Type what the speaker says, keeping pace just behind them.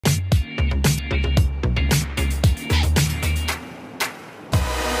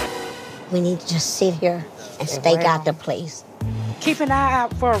We need to just sit here and stake out the place. Keep an eye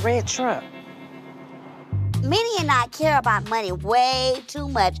out for a red truck. Minnie and I care about money way too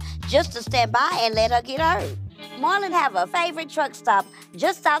much just to stand by and let her get hurt. Morlin have a favorite truck stop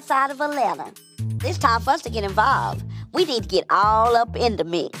just outside of Atlanta. It's time for us to get involved. We need to get all up in the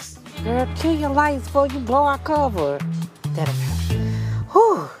mix. Girl, kill your lights before you blow our cover.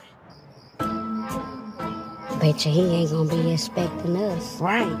 Whew. Bet you he ain't gonna be expecting us.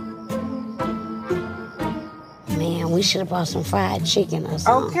 Right. Man, we should have bought some fried chicken or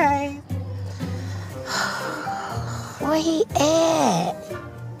something. Okay. Where he at?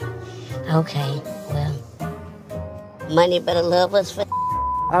 Okay, well, money better love us for.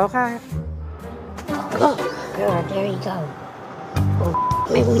 Okay. Oh, girl, there you go. Oh,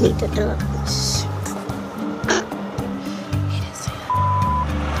 maybe we need to duck.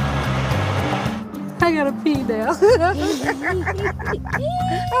 I gotta pee now.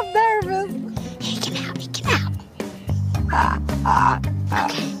 I'm nervous. He can out.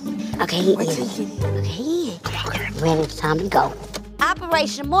 Okay, he in. Come on, girl. Well, it's time to go.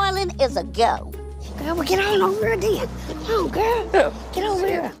 Operation Morlin is a go. Girl, well, get on over here then. Come on, girl. Get over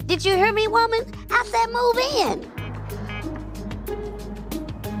here. Did you hear me, woman? I said move in.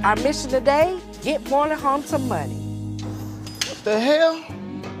 Our mission today, get Morlin home some money. What the hell?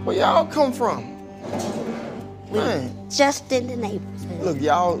 Where y'all come from? Man. Just in the neighborhood. Look,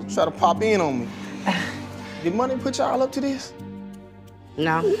 y'all try to pop in on me. Did money put y'all up to this?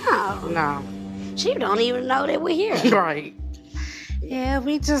 No. No. She don't even know that we're here. Right. Yeah,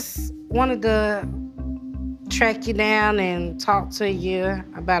 we just wanted to track you down and talk to you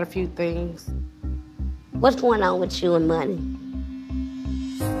about a few things. What's going on with you and money?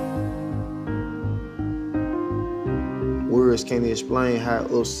 Words can't explain how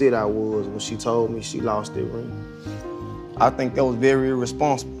upset I was when she told me she lost that ring. I think that was very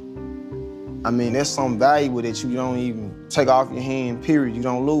irresponsible. I mean, that's something valuable that you don't even take off your hand, period. You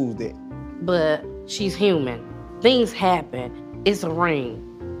don't lose that. But she's human. Things happen. It's a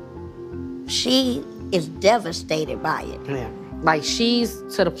ring. She is devastated by it. Yeah. Like, she's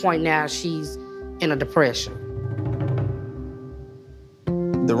to the point now she's in a depression.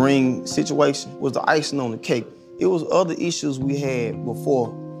 The ring situation was the icing on the cake. It was other issues we had before.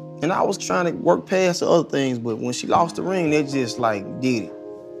 And I was trying to work past the other things, but when she lost the ring, that just, like, did it.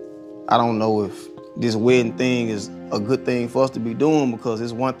 I don't know if this wedding thing is a good thing for us to be doing because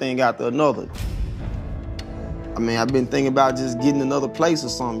it's one thing after another. I mean, I've been thinking about just getting another place or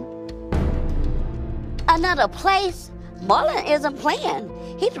something. Another place? Morlin isn't playing.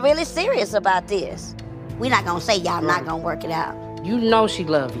 He's really serious about this. We're not gonna say y'all not gonna work it out. You know she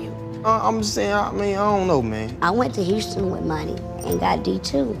love you. I'm just saying, I mean, I don't know, man. I went to Houston with money and got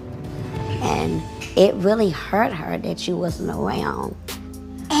D2. And it really hurt her that you wasn't around.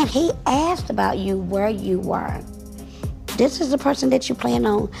 And he asked about you, where you were. This is the person that you plan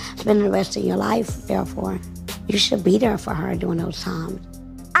on spending the rest of your life there for. You should be there for her during those times.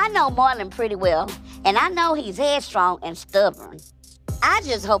 I know Morlin pretty well, and I know he's headstrong and stubborn. I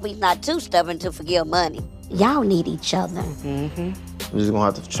just hope he's not too stubborn to forgive money. Y'all need each other. I'm just gonna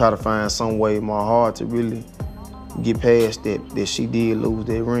have to try to find some way in my heart to really get past that she did lose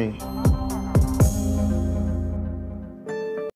that ring.